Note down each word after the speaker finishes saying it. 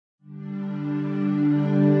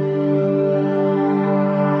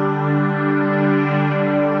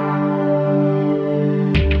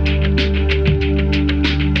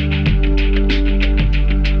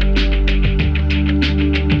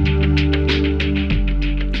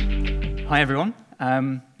Hi, everyone.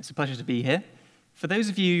 It's a pleasure to be here. For those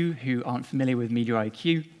of you who aren't familiar with Media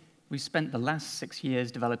IQ, we've spent the last 6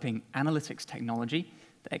 years developing analytics technology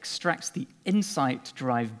that extracts the insight to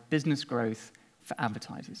drive business growth for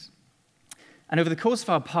advertisers. And over the course of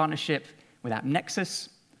our partnership with AppNexus,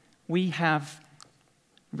 we have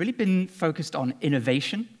really been focused on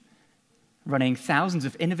innovation, running thousands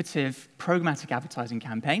of innovative programmatic advertising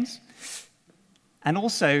campaigns, and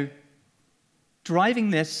also driving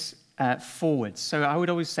this forward. So I would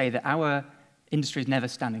always say that our industry is never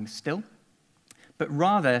standing still, but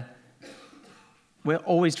rather we're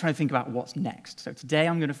always trying to think about what's next. So today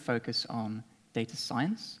I'm going to focus on data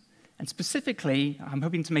science, and specifically, I'm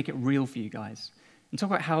hoping to make it real for you guys, and talk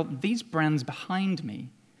about how these brands behind me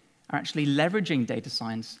are actually leveraging data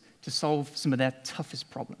science to solve some of their toughest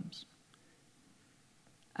problems.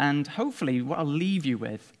 And hopefully, what I'll leave you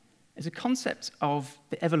with is a concept of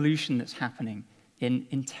the evolution that's happening in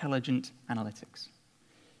intelligent analytics.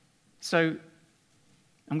 So I'm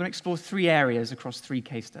going to explore 3 areas across 3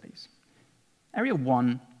 case studies. Area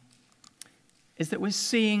 1 is that we're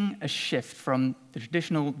seeing a shift from the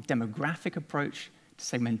traditional demographic approach to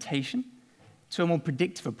segmentation to a more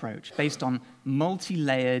predictive approach based on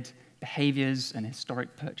multi-layered behaviors and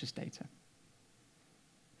historic purchase data.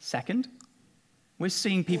 Second, we're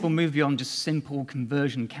seeing people move beyond just simple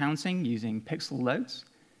conversion counting using pixel loads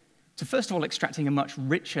to, first of all, extracting a much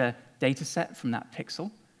richer data set from that pixel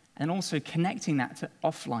and also connecting that to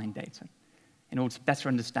offline data in order to better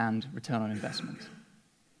understand return on investment.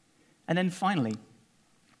 And then finally,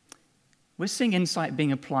 we're seeing insight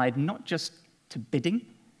being applied not just to bidding,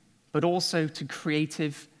 but also to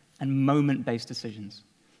creative and moment-based decisions.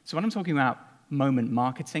 So when I'm talking about moment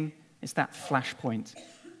marketing, it's that flashpoint,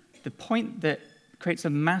 the point that creates a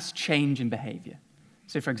mass change in behavior.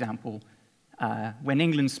 So for example, when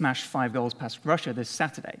England smashed 5 goals past Russia this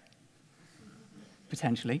Saturday,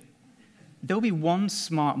 potentially, there'll be one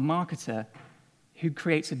smart marketer who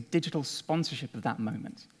creates a digital sponsorship of that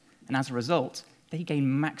moment. And as a result, they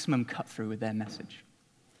gain maximum cut-through with their message.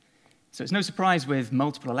 So it's no surprise with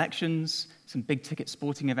multiple elections, some big-ticket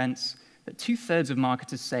sporting events, that 2/3 of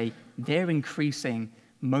marketers say they're increasing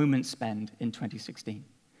moment spend in 2016.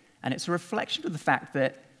 And it's a reflection of the fact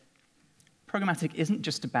that programmatic isn't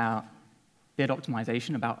just about bid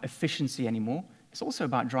optimization, about efficiency anymore. It's also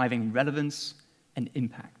about driving relevance and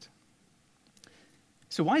impact.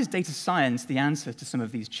 So why is data science the answer to some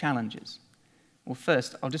of these challenges? Well,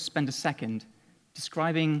 first, I'll just spend a second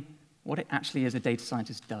describing what it actually is a data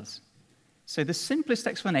scientist does. So the simplest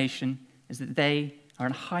explanation is that they are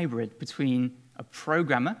a hybrid between a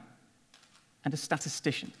programmer and a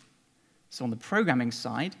statistician. So on the programming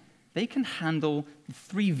side, they can handle the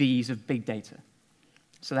 3 V's of big data.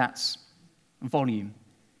 So that's volume.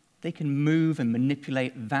 They can move and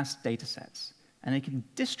manipulate vast data sets, and they can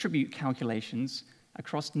distribute calculations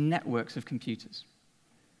across networks of computers.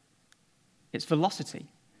 It's velocity,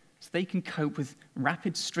 so they can cope with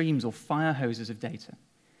rapid streams or fire hoses of data.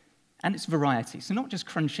 And it's variety, so not just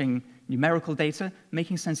crunching numerical data,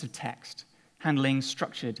 making sense of text, handling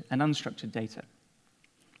structured and unstructured data.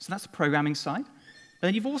 So that's the programming side. But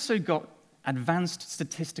then you've also got advanced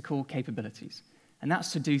statistical capabilities, and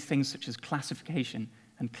that's to do things such as classification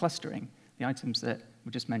and clustering, the items that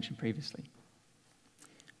were just mentioned previously.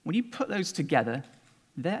 When you put those together,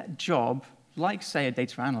 their job, like, say, a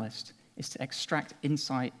data analyst, is to extract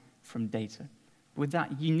insight from data. With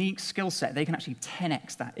that unique skill set, they can actually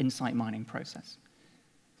 10x that insight mining process.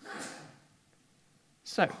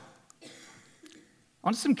 So,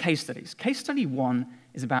 on to some case studies. Case study 1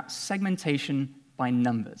 is about segmentation by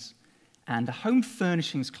numbers. And a home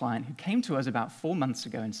furnishings client who came to us about 4 months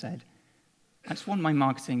ago and said, I just want my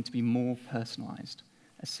marketing to be more personalized,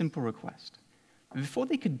 a simple request. And before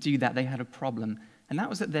they could do that, they had a problem, and that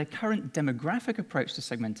was that their current demographic approach to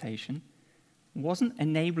segmentation wasn't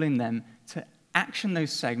enabling them to action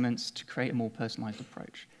those segments to create a more personalized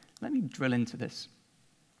approach. Let me drill into this.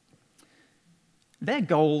 Their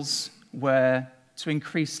goals were to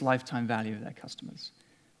increase lifetime value of their customers,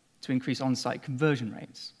 to increase on-site conversion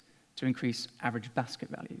rates, to increase average basket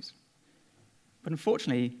values. But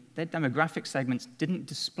unfortunately, their demographic segments didn't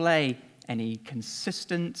display any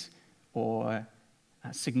consistent or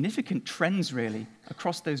significant trends, really,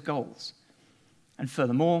 across those goals. And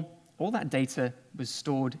furthermore, all that data was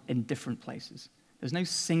stored in different places. There's no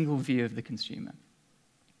single view of the consumer.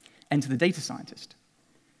 Enter the data scientist.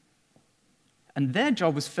 And their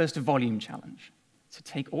job was first a volume challenge, to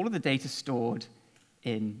take all of the data stored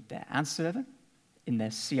in their ad server, in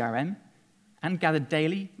their CRM, and gathered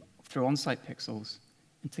daily through on-site pixels,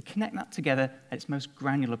 and to connect that together at its most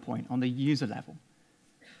granular point on the user level.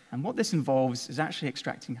 And what this involves is actually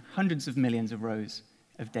extracting hundreds of millions of rows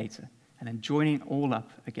of data and then joining it all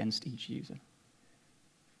up against each user.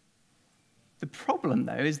 The problem,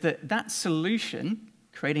 though, is that that solution,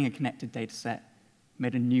 creating a connected data set,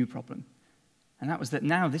 made a new problem. And that was that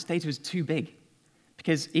now this data is too big.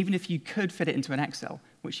 Because even if you could fit it into an Excel,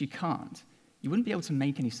 which you can't, you wouldn't be able to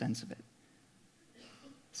make any sense of it.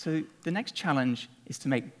 So the next challenge is to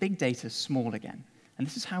make big data small again. And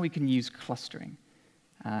this is how we can use clustering.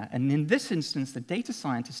 And in this instance, the data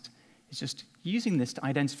scientist is just using this to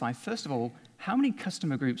identify, first of all, how many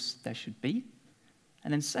customer groups there should be,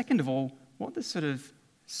 and then second of all, what the sort of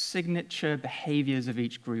signature behaviors of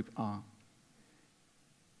each group are.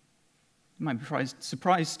 You might be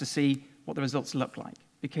surprised to see what the results look like,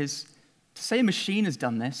 because to say a machine has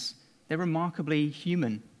done this, they're remarkably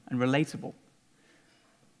human and relatable.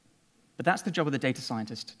 But that's the job of the data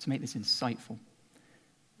scientist, to make this insightful.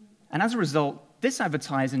 And as a result, this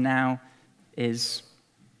advertiser now is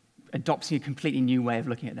adopting a completely new way of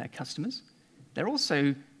looking at their customers. They're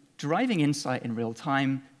also driving insight in real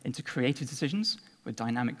time into creative decisions with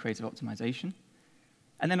dynamic creative optimization.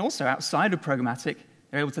 And then also, outside of programmatic,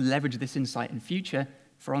 they're able to leverage this insight in future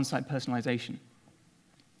for on-site personalization.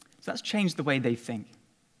 So that's changed the way they think.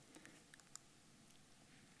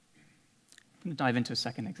 I'm going to dive into a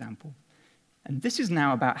second example. And this is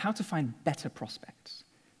now about how to find better prospects.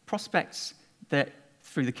 Prospects that,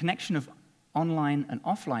 through the connection of online and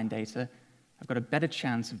offline data, have got a better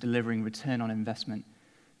chance of delivering return on investment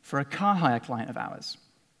for a car hire client of ours.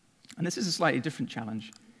 And this is a slightly different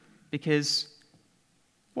challenge, because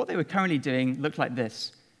what they were currently doing looked like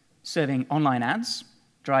this: serving online ads,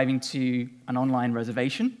 driving to an online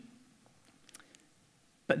reservation,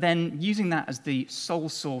 but then using that as the sole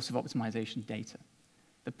source of optimization data.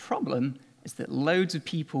 The problem is that loads of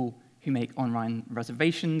people who make online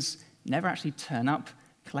reservations never actually turn up,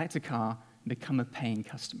 collect a car, and become a paying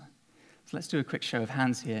customer. So let's do a quick show of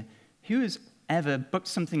hands here. Who has ever booked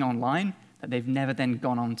something online that they've never then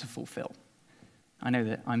gone on to fulfill? I know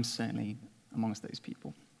that I'm certainly amongst those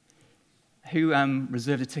people. Who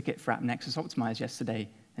reserved a ticket for App Nexus Optimize yesterday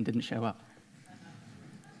and didn't show up?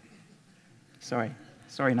 Sorry,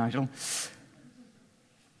 Nigel.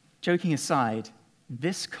 Joking aside,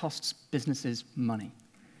 this costs businesses money.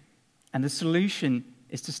 And the solution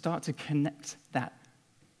is to start to connect that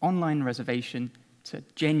online reservation to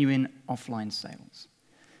genuine offline sales.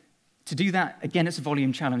 To do that, again, it's a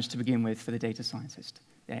volume challenge to begin with for the data scientist.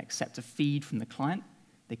 They accept a feed from the client,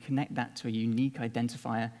 they connect that to a unique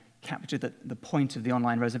identifier, capture the point of the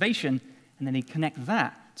online reservation, and then they connect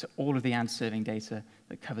that to all of the ad-serving data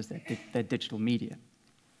that covers their digital media.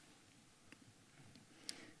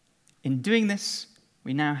 In doing this,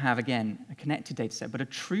 we now have, again, a connected data set, but a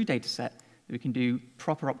true data set that we can do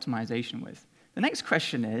proper optimization with. The next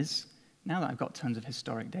question is, now that I've got tons of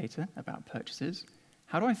historic data about purchases,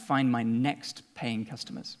 how do I find my next paying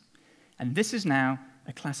customers? And this is now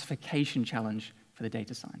a classification challenge for the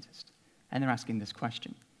data scientist. And they're asking this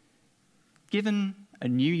question: given a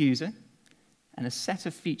new user and a set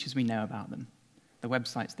of features we know about them, the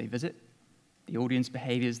websites they visit, the audience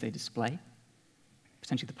behaviors they display,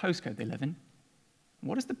 potentially the postcode they live in,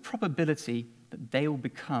 what is the probability that they will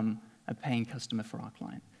become a paying customer for our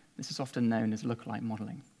client? This is often known as lookalike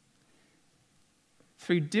modeling.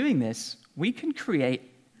 Through doing this, we can create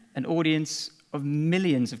an audience of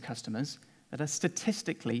millions of customers that are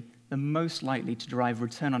statistically the most likely to derive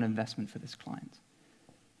return on investment for this client.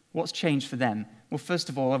 What's changed for them? Well, first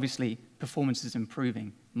of all, obviously, performance is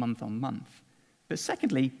improving month on month. But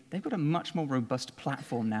secondly, they've got a much more robust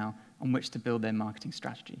platform now on which to build their marketing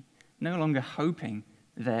strategy. No longer hoping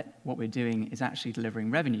that what we're doing is actually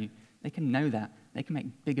delivering revenue. They can know that. They can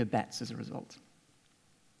make bigger bets as a result.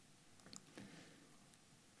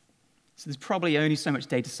 So there's probably only so much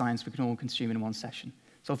data science we can all consume in one session.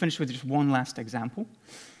 So I'll finish with just one last example.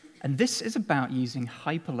 And this is about using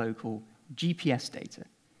hyperlocal GPS data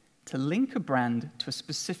to link a brand to a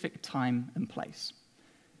specific time and place.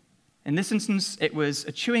 In this instance, it was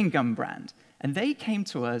a chewing gum brand. And they came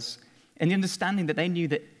to us in the understanding that they knew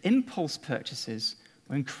that impulse purchases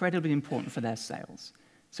were incredibly important for their sales.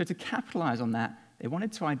 So to capitalize on that, they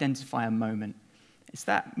wanted to identify a moment. It's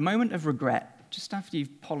that moment of regret just after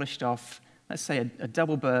you've polished off, let's say, a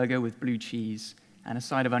double burger with blue cheese and a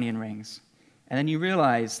side of onion rings. And then you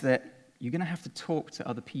realize that you're going to have to talk to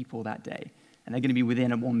other people that day, and they're going to be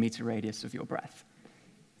within a 1 meter radius of your breath.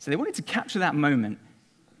 So they wanted to capture that moment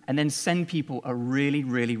and then send people a really,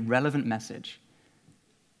 really relevant message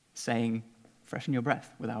saying, freshen your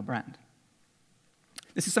breath with our brand.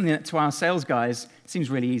 This is something that, to our sales guys, seems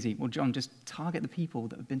really easy. Well, John, just target the people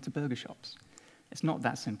that have been to burger shops. It's not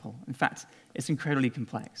that simple. In fact, it's incredibly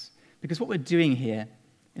complex. Because what we're doing here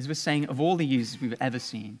is we're saying, of all the users we've ever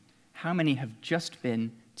seen, how many have just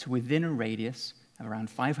been to within a radius of around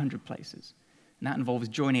 500 places? And that involves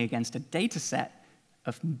joining against a data set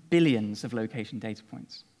of billions of location data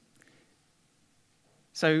points.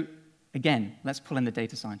 So again, let's pull in the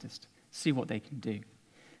data scientist, see what they can do.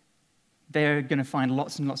 They're going to find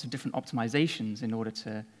lots and lots of different optimizations in order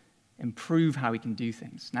to improve how we can do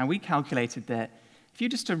things. Now, we calculated that if you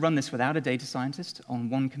just to run this without a data scientist on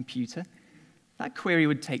one computer, that query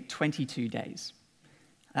would take 22 days.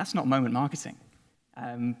 That's not moment marketing.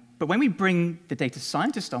 But when we bring the data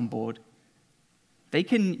scientist on board, they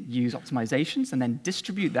can use optimizations and then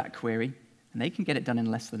distribute that query, and they can get it done in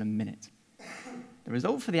less than a minute. The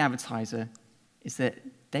result for the advertiser is that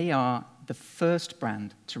they are the first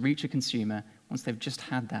brand to reach a consumer once they've just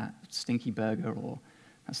had that stinky burger or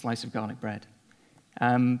a slice of garlic bread.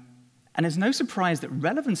 And it's no surprise that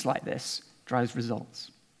relevance like this drives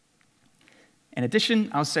results. In addition,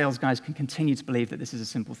 our sales guys can continue to believe that this is a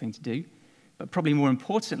simple thing to do, but probably more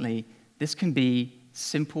importantly, this can be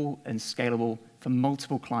simple and scalable for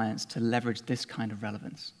multiple clients to leverage this kind of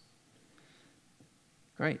relevance.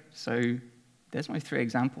 Great, so there's my 3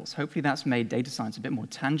 examples. Hopefully that's made data science a bit more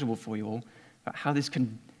tangible for you all about how this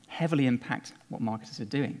can heavily impact what marketers are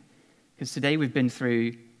doing. Because today we've been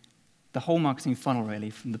through the whole marketing funnel, really,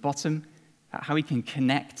 from the bottom, about how we can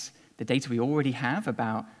connect the data we already have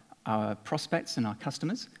about our prospects and our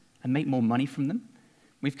customers and make more money from them.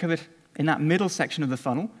 We've covered, in that middle section of the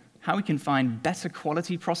funnel, how we can find better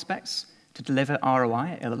quality prospects to deliver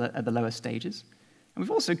ROI at the lower stages. And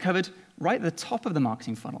we've also covered right at the top of the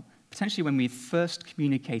marketing funnel, potentially when we're first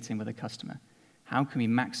communicating with a customer. How can we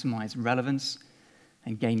maximize relevance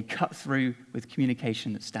and gain cut-through with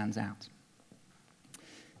communication that stands out?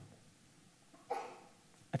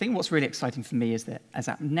 I think what's really exciting for me is that as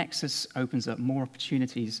AppNexus opens up more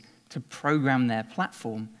opportunities to program their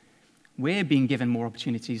platform, we're being given more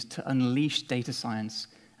opportunities to unleash data science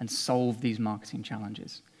and solve these marketing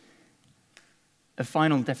challenges. A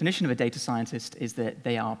final definition of a data scientist is that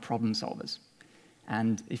they are problem solvers.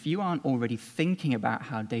 And if you aren't already thinking about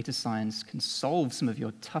how data science can solve some of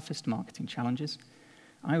your toughest marketing challenges,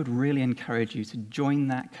 I would really encourage you to join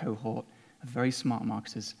that cohort of very smart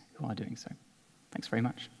marketers who are doing so. Thanks very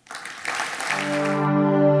much.